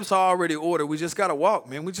 Our steps are already ordered. We just got to walk,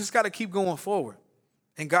 man. We just got to keep going forward.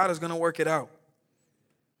 And God is going to work it out.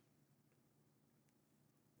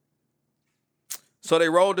 So they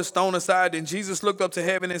rolled the stone aside. Then Jesus looked up to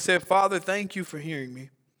heaven and said, Father, thank you for hearing me.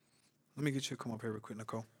 Let me get you to come up here real quick,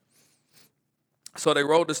 Nicole. So they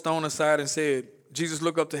rolled the stone aside and said, Jesus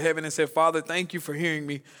looked up to heaven and said, Father, thank you for hearing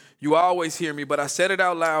me. You always hear me, but I said it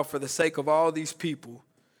out loud for the sake of all these people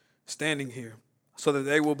standing here, so that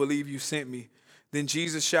they will believe you sent me. Then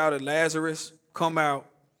Jesus shouted, Lazarus, come out.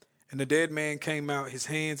 And the dead man came out, his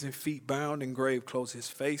hands and feet bound in grave clothes, his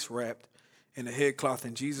face wrapped in a headcloth.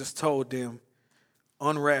 And Jesus told them,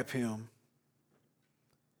 unwrap him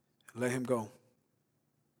and let him go.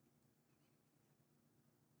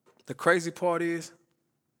 The crazy part is,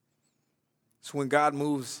 it's when God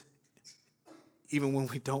moves, even when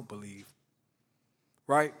we don't believe,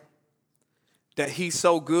 right? That he's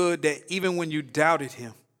so good that even when you doubted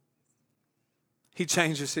him, he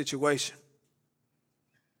changed your situation.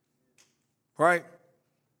 right?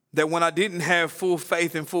 That when I didn't have full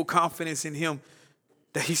faith and full confidence in him,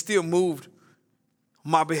 that he still moved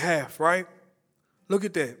on my behalf, right? Look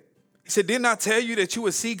at that. He said, didn't I tell you that you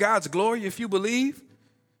would see God's glory if you believe?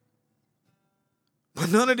 But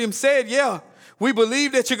none of them said, yeah, we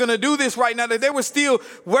believe that you're going to do this right now. That they were still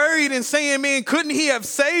worried and saying, man, couldn't he have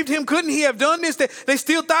saved him? Couldn't he have done this? They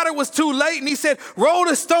still thought it was too late. And he said, roll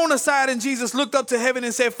the stone aside. And Jesus looked up to heaven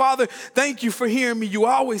and said, Father, thank you for hearing me. You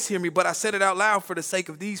always hear me. But I said it out loud for the sake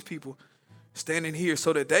of these people standing here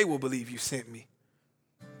so that they will believe you sent me.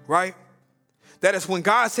 Right? That is when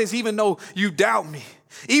God says, even though you doubt me,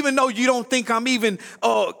 even though you don't think I'm even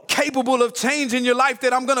capable of changing your life,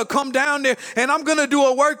 that I'm going to come down there and I'm going to do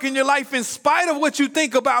a work in your life in spite of what you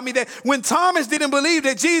think about me. That when Thomas didn't believe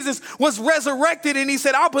that Jesus was resurrected, and he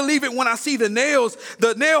said, I'll believe it when I see the nail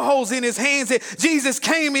holes in his hands, that Jesus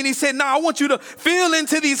came and he said, no, I want you to feel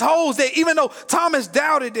into these holes. That even though Thomas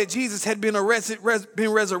doubted that Jesus had been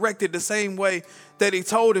resurrected the same way that he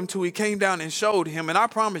told him to, he came down and showed him. And I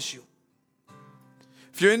promise you,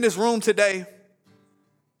 if you're in this room today,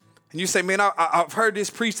 and you say, man, I've heard this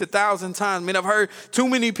preached 1,000 times. Man, I've heard too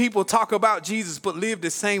many people talk about Jesus but live the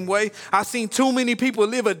same way. I've seen too many people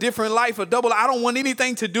live a different life, a double. I don't want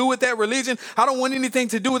anything to do with that religion. I don't want anything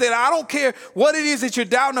to do with that. I don't care what it is that you're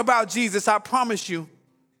doubting about Jesus. I promise you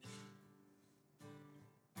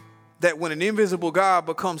that when an invisible God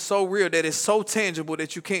becomes so real that it's so tangible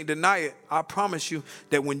that you can't deny it, I promise you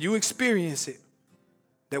that when you experience it,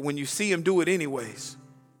 that when you see him do it anyways,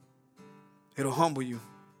 it'll humble you.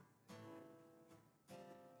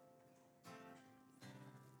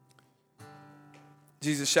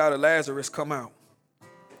 Jesus shouted, Lazarus, come out.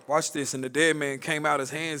 Watch this. And the dead man came out, his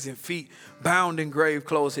hands and feet bound in grave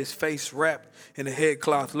clothes, his face wrapped in a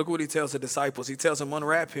headcloth. Look what he tells the disciples. He tells them,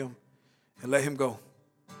 unwrap him and let him go.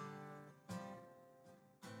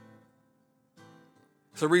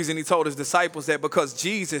 It's the reason he told his disciples that, because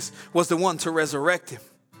Jesus was the one to resurrect him.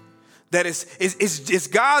 That it's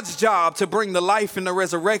God's job to bring the life and the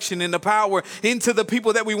resurrection and the power into the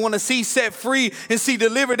people that we want to see set free and see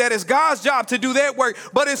delivered. That is God's job to do that work.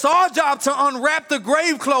 But it's our job to unwrap the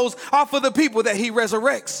grave clothes off of the people that he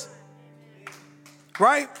resurrects.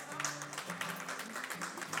 Right?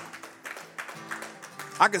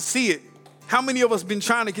 I can see it. How many of us been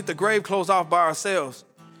trying to get the grave clothes off by ourselves?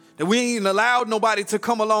 That we ain't allowed nobody to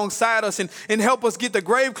come alongside us and help us get the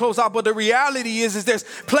grave clothes off. But the reality is there's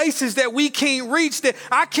places that we can't reach, that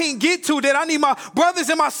I can't get to, that I need my brothers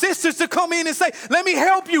and my sisters to come in and say, let me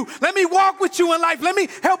help you. Let me walk with you in life. Let me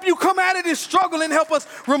help you come out of this struggle and help us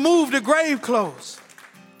remove the grave clothes.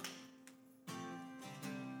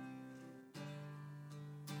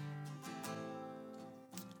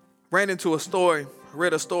 Ran into a story,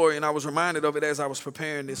 read a story, and I was reminded of it as I was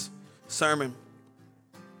preparing this sermon.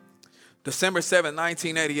 December 7th,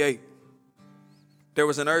 1988, there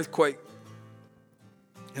was an earthquake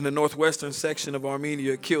in the northwestern section of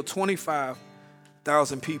Armenia. It killed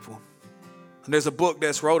 25,000 people. And there's a book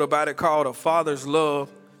that's wrote about it called A Father's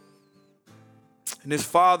Love. And this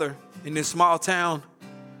father in this small town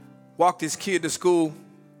walked his kid to school.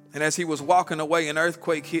 And as he was walking away, an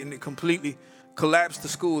earthquake hit and it completely collapsed the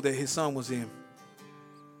school that his son was in.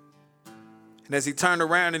 And as he turned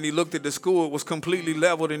around and he looked at the school, it was completely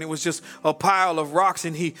leveled and it was just a pile of rocks.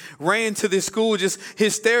 And he ran to this school just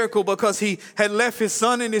hysterical because he had left his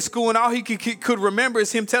son in this school. And all he could remember is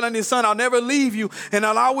him telling his son, I'll never leave you and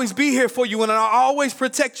I'll always be here for you and I'll always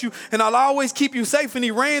protect you and I'll always keep you safe. And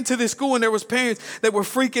he ran to this school and there was parents that were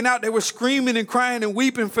freaking out. They were screaming and crying and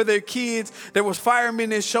weeping for their kids. There was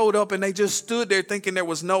firemen that showed up and they just stood there thinking there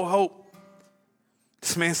was no hope.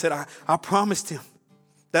 This man said, I promised him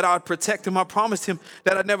that I would protect him. I promised him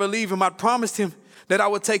that I'd never leave him. I promised him that I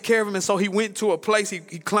would take care of him. And so he went to a place, he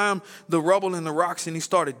climbed the rubble and the rocks and he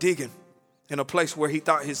started digging in a place where he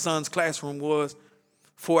thought his son's classroom was.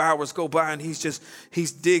 4 hours go by and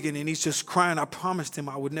he's digging and he's just crying. I promised him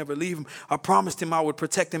I would never leave him. I promised him I would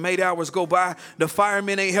protect him. 8 hours go by. The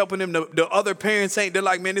firemen ain't helping him. The other parents ain't. They're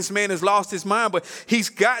like, man, this man has lost his mind, but he's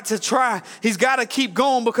got to try. He's got to keep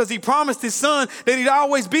going because he promised his son that he'd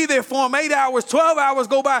always be there for him. 8 hours, 12 hours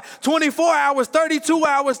go by, 24 hours, 32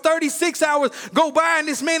 hours, 36 hours go by. And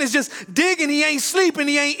this man is just digging. He ain't sleeping.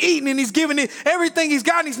 He ain't eating. And he's giving it everything he's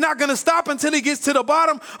got. And he's not going to stop until he gets to the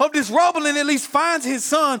bottom of this rubble and at least finds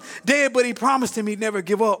his son dead, but he promised him he'd never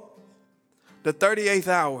give up. The 38th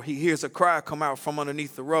hour, he hears a cry come out from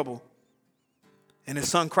underneath the rubble. And his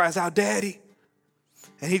son cries out, Daddy.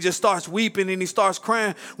 And he just starts weeping and he starts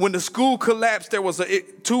crying. When the school collapsed, there was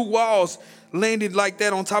two walls landed like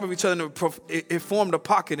that on top of each other. And it formed a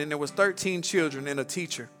pocket and there was 13 children and a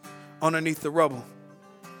teacher underneath the rubble.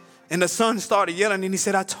 And the son started yelling, and he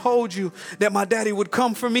said, I told you that my daddy would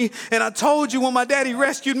come for me. And I told you when my daddy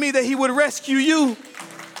rescued me that he would rescue you.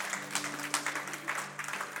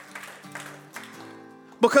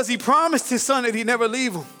 Because he promised his son that he'd never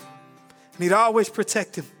leave him. And he'd always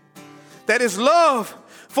protect him. That his love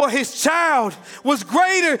for his child was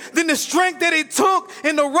greater than the strength that it took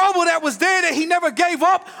and the rubble that was there, that he never gave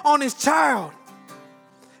up on his child.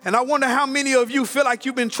 And I wonder how many of you feel like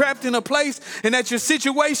you've been trapped in a place and that your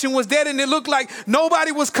situation was dead and it looked like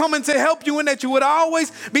nobody was coming to help you and that you would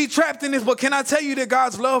always be trapped in this. But can I tell you that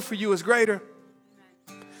God's love for you is greater?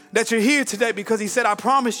 That you're here today because he said, I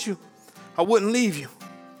promised you I wouldn't leave you.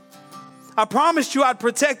 I promised you I'd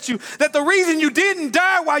protect you. That the reason you didn't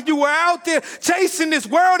die while you were out there chasing this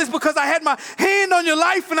world is because I had my hand on your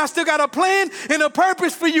life and I still got a plan and a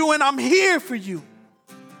purpose for you, and I'm here for you.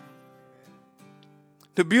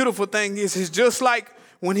 The beautiful thing is, it's just like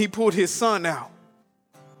when he pulled his son out.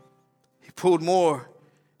 He pulled more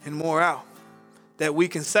and more out. That we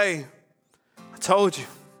can say, I told you.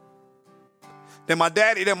 That my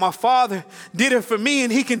daddy, that my father did it for me,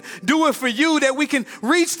 and he can do it for you. That we can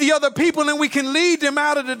reach the other people and we can lead them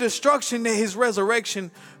out of the destruction. That his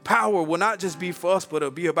resurrection power will not just be for us, but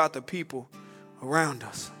it'll be about the people around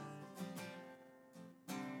us.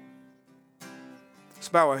 Let's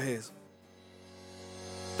bow our heads.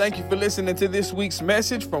 Thank you for listening to this week's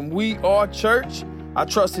message from We Are Church. I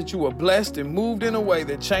trust that you were blessed and moved in a way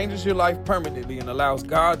that changes your life permanently and allows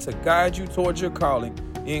God to guide you towards your calling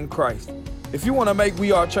in Christ. If you want to make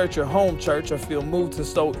We Are Church your home church or feel moved to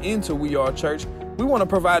sow into We Are Church, we want to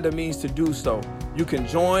provide the means to do so. You can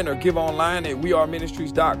join or give online at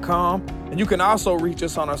weareministries.com, and you can also reach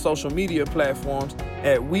us on our social media platforms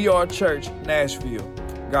at We Are Church Nashville.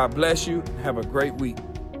 God bless you. Have a great week.